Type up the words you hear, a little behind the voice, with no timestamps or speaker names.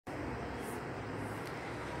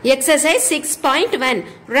Exercise 6.1.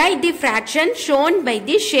 Write the fraction shown by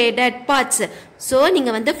the shaded parts. So,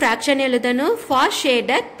 நீங்க வந்து fraction எழுதணும் for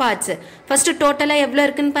shaded parts. First total எவ்வளவு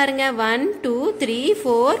இருக்குன்னு பாருங்க. 1, 2, 3,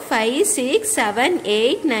 4, 5, 6, 7,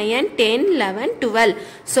 8, 9, 10, 11, 12.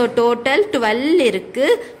 So, total 12 இருக்கு.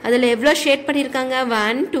 அதுல எவ்வளவு shade பண்ணிருக்காங்க?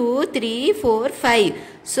 1, 2, 3, 4, 5.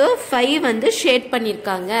 So, 5 வந்து shade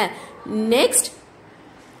பண்ணிருக்காங்க. Next,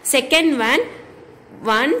 second one.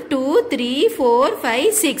 1, 2, 3, 4,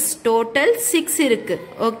 5, 6. Total 6 இருக்கு.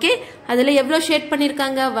 Okay. அதுல எவ்வளவு ஷேட்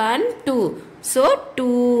பண்ணிருக்காங்க? 1, 2. So, 2.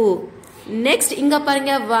 Next, இங்க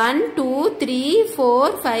பாருங்க. 1, 2, 3, 4,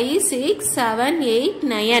 5, 6, 7, 8,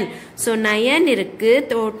 9. So, 9 இருக்கு.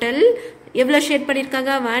 Total எவ்வளவு ஷேட்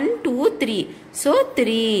பண்ணிருக்காங்க? 1, 2, 3. So,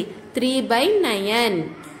 3. 3 by 9.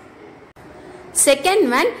 Second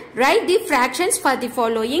one, write the fractions for the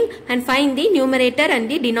following and find the numerator and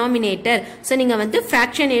the denominator. So, நீங்க வந்து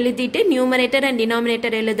fraction எழுதிட்டு numerator and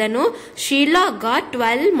denominator எழுதணும். Sheila got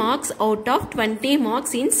 12 marks out of 20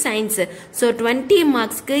 marks in science. So, 20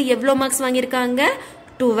 marksக்கு எவ்வளவு marks வாங்கிருக்காங்க?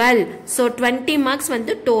 12. So, 20 marks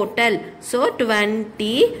வந்து total. So,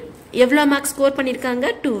 20. எவ்வளவு marks score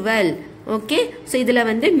பண்ணிருக்காங்க? 12. Okay. So, இதுல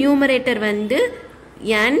வந்து numerator வந்து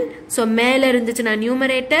n. So, மேல இருந்துச்சுனா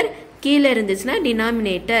numerator, கீழ இருந்துச்சுனா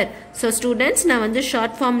denominator. So students நான் வந்து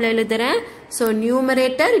short formல எழுதுறேன். So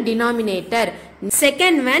numerator, denominator.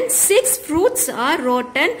 Second one, 6 fruits are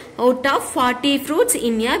rotten out of 40 fruits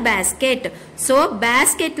in a basket. So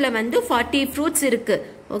basketல வந்து 40 fruits இருக்கு.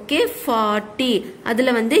 Okay, 40.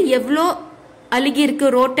 அதுல வந்து எவ்வளோ அழுகி இருக்கு?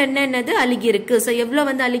 rotten என்னது? அழுகி இருக்கு. So எவ்வளோ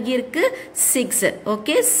வந்து அழுகி இருக்கு? 6.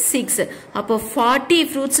 Okay, 6. அப்போ 40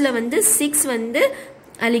 fruitsல வந்து 6 வந்து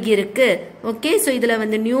அழுகி இருக்கு. ஓகே, சோ இதுல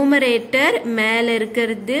வந்து நியூமரேட்டர் மேல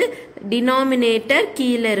இருக்கிறது, டினாமினேட்டர்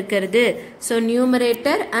கீழ இருக்கிறது. So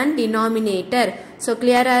numerator and denominator. So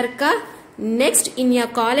கிளியரா இருக்கா? Next, in a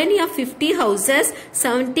colony of 50 houses,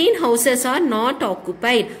 17 houses are not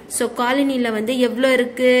occupied. So colonyல வந்து எவ்வளவு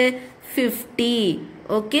இருக்கு? 50.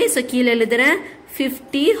 ஓகே, சோ கீழ எழுதுறேன்.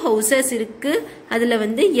 50 houses இருக்கு. அதுல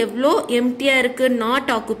வந்து எவ்வளோ எம்டியா இருக்கு? not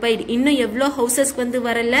occupied. இன்னும் எவ்வளோ houses வந்து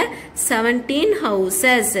வரல? 17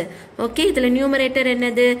 houses. ஓகே, இதுல numerator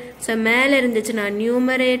என்னது? சோ மேல இருந்துச்சுனா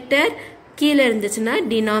numerator, கீழ இருந்துச்சுனா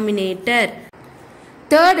denominator.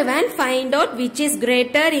 Third one, find out which is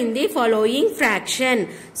greater in the following fraction.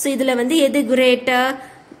 So இதுல வந்து எது greater?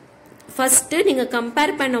 First, நீங்க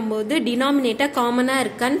compare பண்ணும்போது denominator காமனா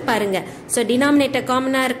இருக்கான்னு பாருங்க. So denominator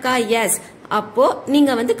காமனா இருக்கா? Yes. அப்போ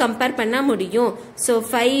நீங்க வந்து compare பண்ண முடியும். So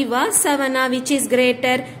 5 or 7 which is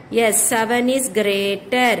greater? Yes, 7 is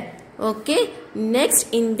greater. Okay. Next,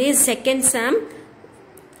 in this second sum,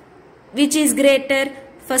 which is greater?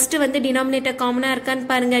 First வந்து denominator காமனா இருக்கான்னு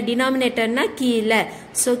பாருங்க. denominatorனா கீழ.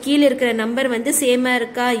 So கீழ இருக்கிற நம்பர் வந்து சேமா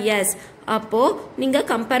இருக்கா? Yes. அப்போ நீங்க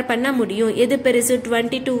compare பண்ண முடியும். எது பெருசு?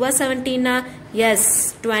 22 or 17? Yes,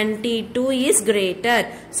 22 is greater.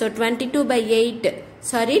 So 22 by 8.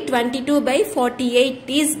 Sorry, 22 by 48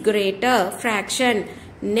 is greater fraction.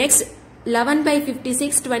 Next, 11 by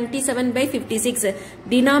 56, 27 by 56.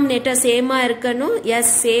 Denominator same இருக்கணும். Yes,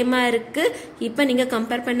 same இருக்கு. இப்ப நீங்க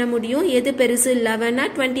compare பண்ண முடியும். எது பெருசு? 11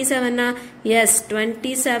 27? Yes,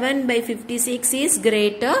 27 by 56 is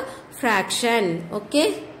greater fraction. Okay.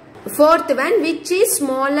 Fourth one, which is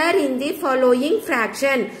smaller in the following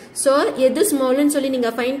fraction? So, எது small ன்னு சொல்லி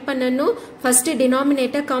நீங்க find பண்ணணும். First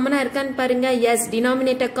denominator common இருக்கான்னு பாருங்க. Yes,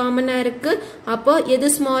 denominator common இருக்கு. அப்போ எது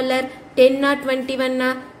smaller? 10 or 21?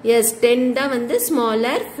 Yes, 10 தான் வந்து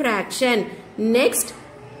smaller fraction. Next,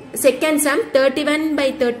 second sum, 31 by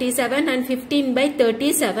 37 and 15 by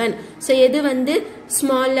 37. So, எது வந்து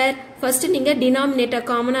smaller? First நீங்க denominator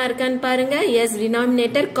common இருக்கான்னு பாருங்க. Yes,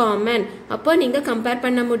 denominator common. அப்போ நீங்க compare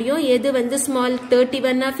பண்ண முடியும். எது வந்து small?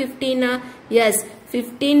 31 or 15? Yes,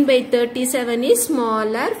 15 by 37 is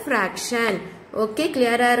smaller fraction. Okay,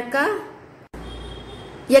 clear இருக்கா?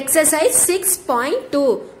 Exercise 6.2.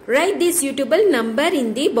 Write the suitable number in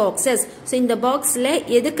the boxes. So, இந்த boxல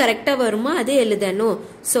எது கரெக்டா வருமோ அது எழுதணும்.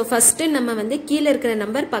 So, first நம்ம வந்து கீழ இருக்கிற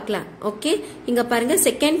நம்பர் பார்க்கலாம். ஓகே, இங்க பாருங்க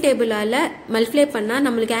செகண்ட் டேபிளால மல்டிப்ளை பண்ணா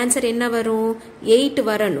நம்மளுக்கு ஆன்சர் என்ன வரும்? 8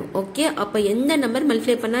 வரணும். ஓகே, அப்ப எந்த நம்பர்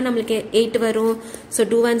மல்டிப்ளை பண்ணா நம்மளுக்கு 8 வரும்? So,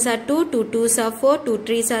 2 1s are 2, 2 2s are 4, 2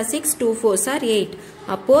 3s are 6, 2 4s are 8.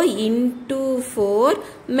 அப்போ into 4,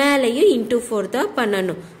 மேலையும் into 4 தான்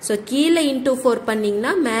பண்ணணும். So, கீழ into 4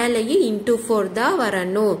 பண்ணீங்கன்னா மேலையும் into 4 தான்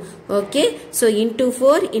வரணும். Okay, so into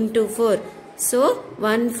 4 into 4. So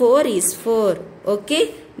 1 4 is 4. Okay.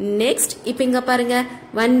 Next, இப்போ இங்க பாருங்க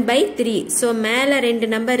 1/3. So மேல ரெண்டு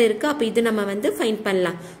நம்பர் இருக்கு. அப்ப இது நம்ம வந்து ஃபைண்ட்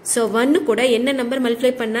பண்ணலாம். So 1 கூட என்ன நம்பர்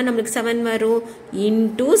மல்டிப்ளை பண்ணா நமக்கு 7 வரும்?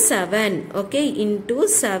 into 7. Okay, into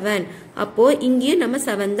 7. அப்போ இங்கேயும் நம்ம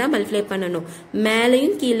 7 தான் மல்டிப்ளை பண்ணணும்.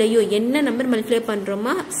 மேலையும் கீழையும் என்ன நம்பர் மல்டிப்ளை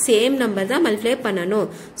பண்றோமா சேம் நம்பர் தான் மல்டிப்ளை பண்ணணும்.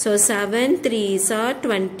 So 7 3s are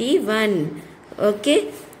 21. Okay.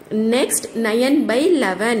 Next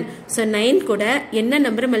 9/11. So 9 கூட என்ன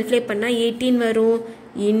நம்பர் மல்டிப்ளை பண்ணா 18 வரும்?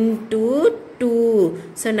 into 2.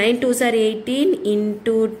 So 9 2s are 18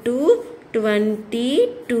 into 2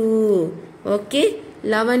 22. Okay,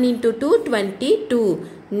 11 into 2 22.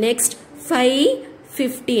 Next 5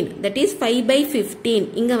 15, that is 5/15.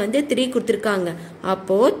 இங்க வந்து 3 கொடுத்திருக்காங்க.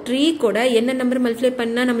 அப்போ 3 கூட என்ன நம்பர் மல்டிப்ளை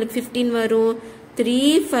பண்ணா நமக்கு 15 வரும்? 3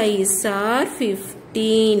 5s are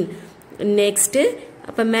 15. Next,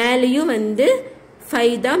 அப்ப மேலையும் வந்து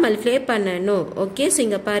 5 தான் மல்டிப்ளை பண்ணணும். ஓகே, சோ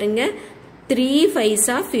இங்க பாருங்க 3 5s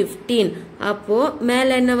are 15. அப்போ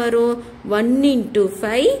மேல என்ன வரும்? 1 into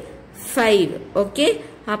 5 5. ஓகே,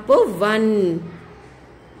 அப்போ 1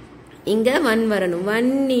 இங்க 1 வரணும்.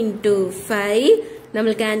 1 into 5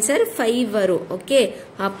 நமக்கு ஆன்சர் 5 வரும். ஓகே,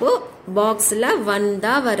 அப்போ பாக்ஸ்ல 1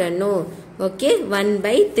 தான் வரணும். ஓகே,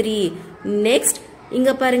 1/3. நெக்ஸ்ட்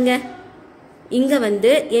இங்க பாருங்க, இங்க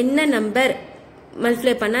வந்து என்ன நம்பர்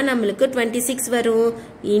மல்டிப்ளை பண்ணா நமக்கு 26 வரும்?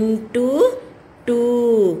 into 2.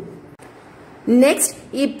 நெக்ஸ்ட்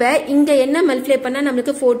இப்ப இங்க என்ன மல்டிப்ளை பண்ணா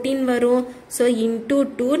நமக்கு 14 வரும்? சோ into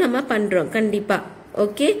 2 நம்ம பண்றோம் கண்டிப்பா.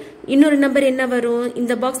 ஓகே, இன்னொரு நம்பர் என்ன வரும்?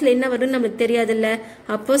 இந்த பாக்ஸ்ல என்ன வரும் நமக்கு தெரியாதுல்ல.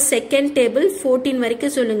 அப்போ செகண்ட் டேபிள் 14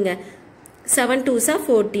 வரைக்கும் சொல்லுங்க. 7 2s are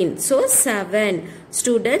 14. So 7.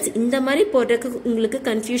 Students, இந்த மாதிரி போடுறதுக்கு உங்களுக்கு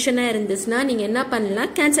கன்ஃபியூஷனா இருந்துச்சுன்னா நீங்க என்ன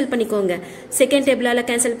பண்ணலாம்? கேன்சல் பண்ணிக்கோங்க. செகண்ட் டேபிளால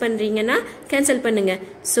கேன்சல் பண்றீங்கன்னா கேன்சல் பண்ணுங்க.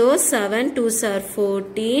 So 7 2s are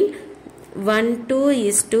 14. 1 2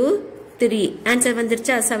 is 2 3. Answer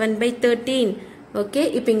வந்துருச்சா? 7/13. ஓகே,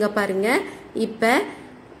 இப்போ இங்க பாருங்க, இப்ப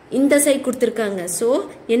இந்த சைடு கொடுத்திருக்காங்க. சோ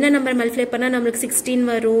என்ன நம்பர் மல்டிப்ளை பண்ணா நமக்கு 16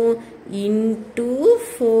 வரும்? into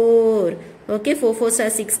 4. Okay, 4 4s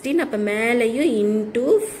are 16. அப்ப மேலையும் into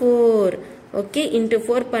 4. ஓகே, into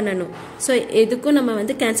 4 பண்ணணும். சோ எதுக்கும் நம்ம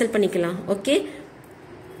வந்து கேன்சல் பண்ணிக்கலாம். ஓகே,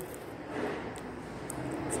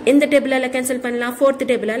 எந்த டேபிளால கேன்சல் பண்ணலாம்? 4th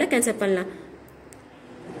டேபிளால கேன்சல் பண்ணலாம்.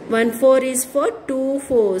 1 4 is 4. 2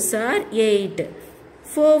 4s are 8.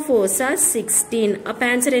 4 4s are 16. அப்ப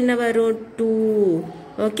ஆன்சர் என்ன வரும்? 2.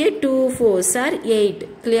 Okay, 2 4s are 8.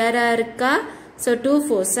 கிளியரா இருக்கா? So 2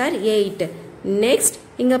 4s are 8. நெக்ஸ்ட்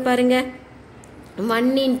இங்க பாருங்க,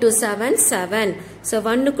 1 into 7 7. சோ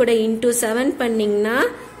 1 கூட into 7 பண்ணீங்கன்னா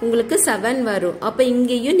உங்களுக்கு 7 வரும். அப்ப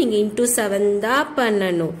இங்கேயும் நீங்க into 7 தான்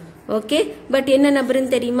பண்ணணும். ஓகே, பட் என்ன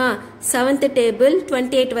நம்பர்னு தெரியுமா? 7th டேபிள்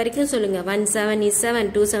 28 வரைக்கும் சொல்லுங்க. 1 7 is 7.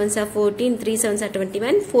 2 7s are 14. 3 7s are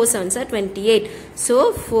 21. 4 7s are 28. So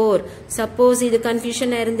 4. Suppose இது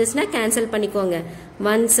கன்ஃபியூஷனா இருந்துச்சுன்னா கேன்சல் பண்ணிக்கோங்க.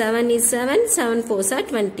 1 7 is 7. 7 4s are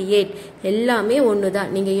 28. எல்லாமே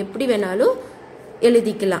ஒண்ணுதான். நீங்க எப்படி வேணாலும்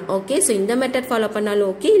எழுதிக்கலாம். ஓகே, சோ இந்த மெத்தட் ஃபாலோ பண்ணாலும்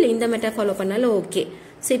ஓகே, இல்ல இந்த மெத்தட் ஃபாலோ பண்ணாலும் ஓகே.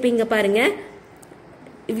 சோ இப்போ இங்க பாருங்க,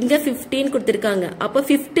 இங்க 15 கொடுத்திருக்காங்க. அப்ப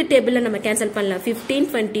 5th டேபிள்ல நம்ம கேன்சல் பண்ணலாம். 15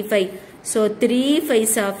 25. So 3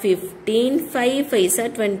 5s are 15. 5 5s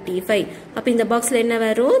are 25. அப்ப இந்த பாக்ஸ்ல என்ன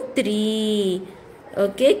வரும்? 3.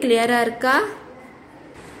 ஓகே, கிளியரா இருக்கா?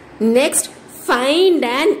 Next, find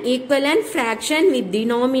an equivalent fraction with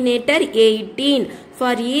denominator 18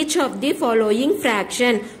 for each of the following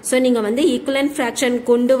fraction. So நீங்க வந்து equivalent fraction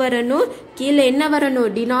கொண்டு வரணும். கீழ என்ன வரணும்?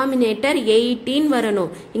 denominator 18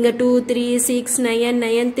 வரணும். இங்க 2 3 6 9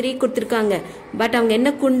 9 3 கொடுத்திருக்காங்க. பட் அவங்க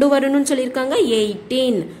என்ன கொண்டு வரணும்னு சொல்லிருக்காங்க?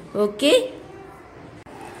 18. ஓகே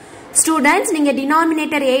ஸ்டூடெண்ட்ஸ், நீங்க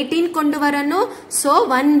denominator 18 கொண்டு வரணும். சோ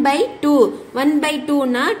 1/2. 1/2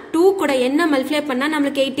 னா 2 கூட என்ன மல்டிப்ளை பண்ணா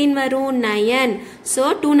நமக்கு 18 வரும்? 9. So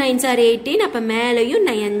 2 9s are 18. அப்ப மேலையும்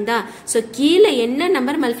 9 தான். சோ கீழ என்ன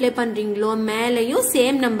நம்பர் மல்டிப்ளை பண்றீங்களோ மேலையும்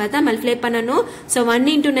சேம் நம்பர் தான் மல்டிப்ளை பண்ணணும். So 1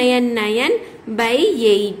 into 9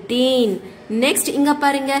 9/18. நெக்ஸ்ட் இங்க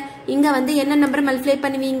பாருங்க, இங்க வந்து என்ன நம்பர் மல்டிப்ளை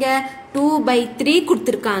பண்ணுவீங்க? 2/3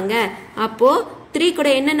 கொடுத்திருக்காங்க. அப்போ 3 கூட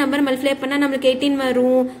என்ன நம்பர் மல்டிப்ளை பண்ணா நமக்கு 18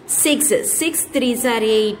 வரும்? 6. 6 3s are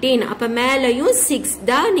 18. அப்ப மேலையும் 6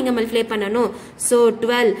 தான் நீங்க மல்டிப்ளை பண்ணணும். சோ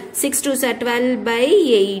 12. 6 2s are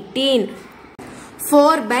 12/18.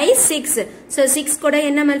 4/6. So 6 கூட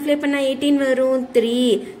என்ன மல்டிப்ளை பண்ணா 18 வரும் 3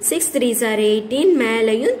 6 3s are 18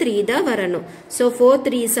 மேலையும் 3 தான் வரணும். So 4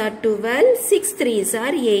 3s are 12 6 3s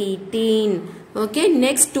are 18. Okay,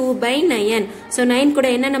 next 2 by 9. So 9 கூட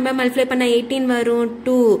என்ன நம்பர் மல்டிப்ளை பண்ணா 18 வரும்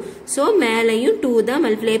 2. So மேலையும் 2 தான்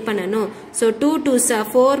மல்டிப்ளை பண்ணணும். So 2 2s are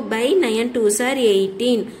 4 by 9 2s are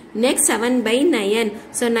 18. Next 7 by 9.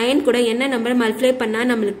 So 9 கூட என்ன நம்பர் மல்டிப்ளை பண்ணா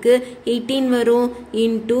நம்மளுக்கு 18 வரும்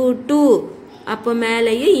into 2. அப்போ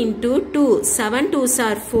மேலையும் into 2. 7 2s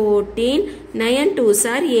are 14 9 2s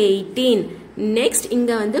are 18. Next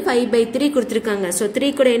இங்க வந்து 5 by 3 கொடுத்திருக்காங்க. So 3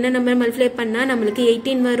 கூட என்ன நம்பர் மல்டிப்ளை பண்ணா நம்மளுக்கு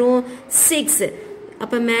 18 வரும் 6.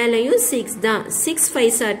 அப்ப மேலையும் 6 தான். 6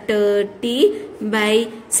 5s are 30 by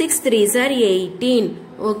 6 3s are 18.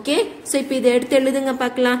 Okay, so இப்போ இதை எடுத்து எழுதுங்க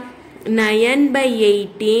பார்க்கலாம். 9 by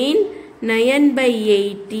 18 9 by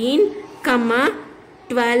 18 comma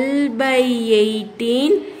 12 by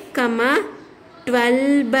 18 comma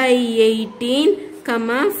 12 by 18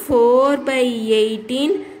 comma 4 by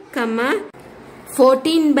 18 comma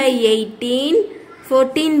 14 by 18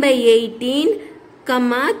 14 by 18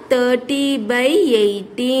 comma 30 by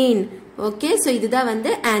 18. Okay, so இதுதான்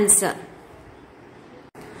வந்து answer.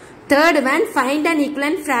 Third one, find an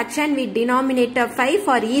equivalent fraction with denominator 5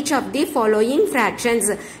 for each of the following fractions.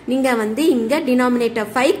 நீங்க வந்து இங்க denominator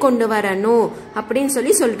 5 கொண்டு வரணும் அப்படின்னு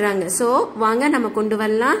சொல்லி சொல்றாங்க. So வாங்க நம்ம கொண்டு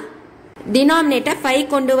வரலாம். Denominator 5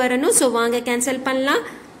 கொண்டு வரணும். So வாங்க கேன்சல் பண்ணலாம்.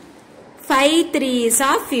 5 3s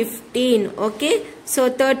are 15. Okay, so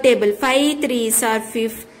third table 5 3s are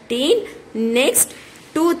 15. Next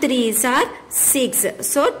 2 3s are 6.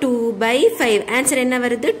 So 2 by 5. Answer என்ன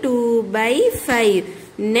வருது 2 by 5.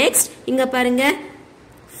 Next இங்க பாருங்க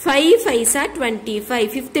 5 5s are 25.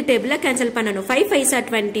 Fifth table cancel பண்ணனும். 5 5s are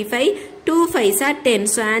 25. 2 5s are 10.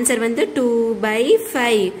 So answer வந்து 2 by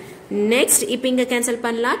 5. Next இப்போ இங்க cancel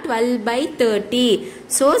பண்ணலாம். 12 by 30.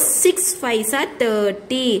 So 6 5s are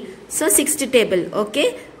 30. So sixth table. Okay,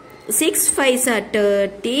 6 5s are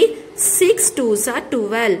 30. 6 2s are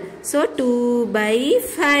 12. So 2 by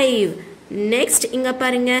 5. Next இங்க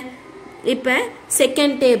பாருங்க இப்போ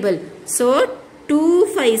second table. So 2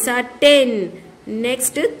 5s are 10.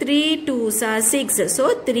 Next 3 2s are 6. So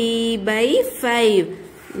 3 by 5.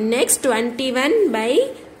 Next 21 by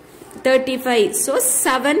 35. So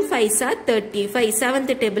 7 5s are 35.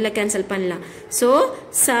 Seventh table cancel பண்ணலாம். So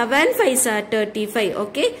 7 5s are 35.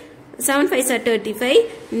 Okay, 7 5s are 35.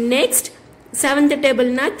 Next seventh table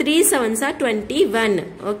na 3 7s are 21.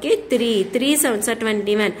 Okay, 3 7s are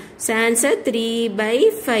 21. So answer 3 by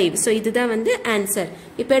 5. So இதுதான் வந்து answer.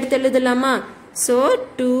 இப்போ எடுத்து எழுதலாமா? So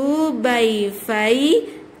 2 by 5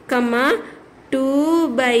 comma 2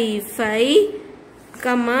 by 5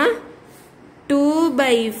 comma 2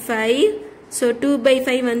 by 5. So 2 by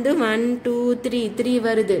 5 வந்து 1 2 3 3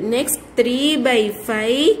 வருது. Next 3 by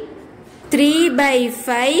 5 3 by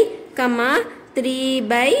 5 comma 3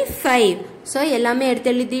 by 5. So எல்லாமே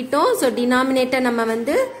எடுத்து எழுதிட்டோம். So denominator நம்ம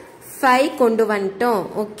வந்து 5 கொண்டு வந்துட்டோம்.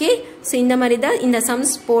 Okay, so இந்த மாதிரி தான் இந்த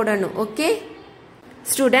sums போடணும். Okay,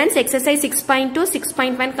 students, exercise 6.2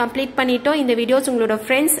 6.1 complete பண்ணிட்டோம். இந்த வீடியோஸ் உங்களோட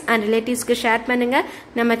friends and relatives-க்கு ஷேர் பண்ணுங்க.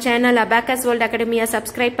 நம்ம சேனல் Abacus World Academy-ய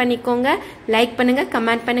subscribe பண்ணிக்கோங்க. லைக் பண்ணுங்க,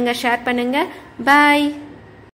 கமெண்ட் பண்ணுங்க, ஷேர் பண்ணுங்க. Bye.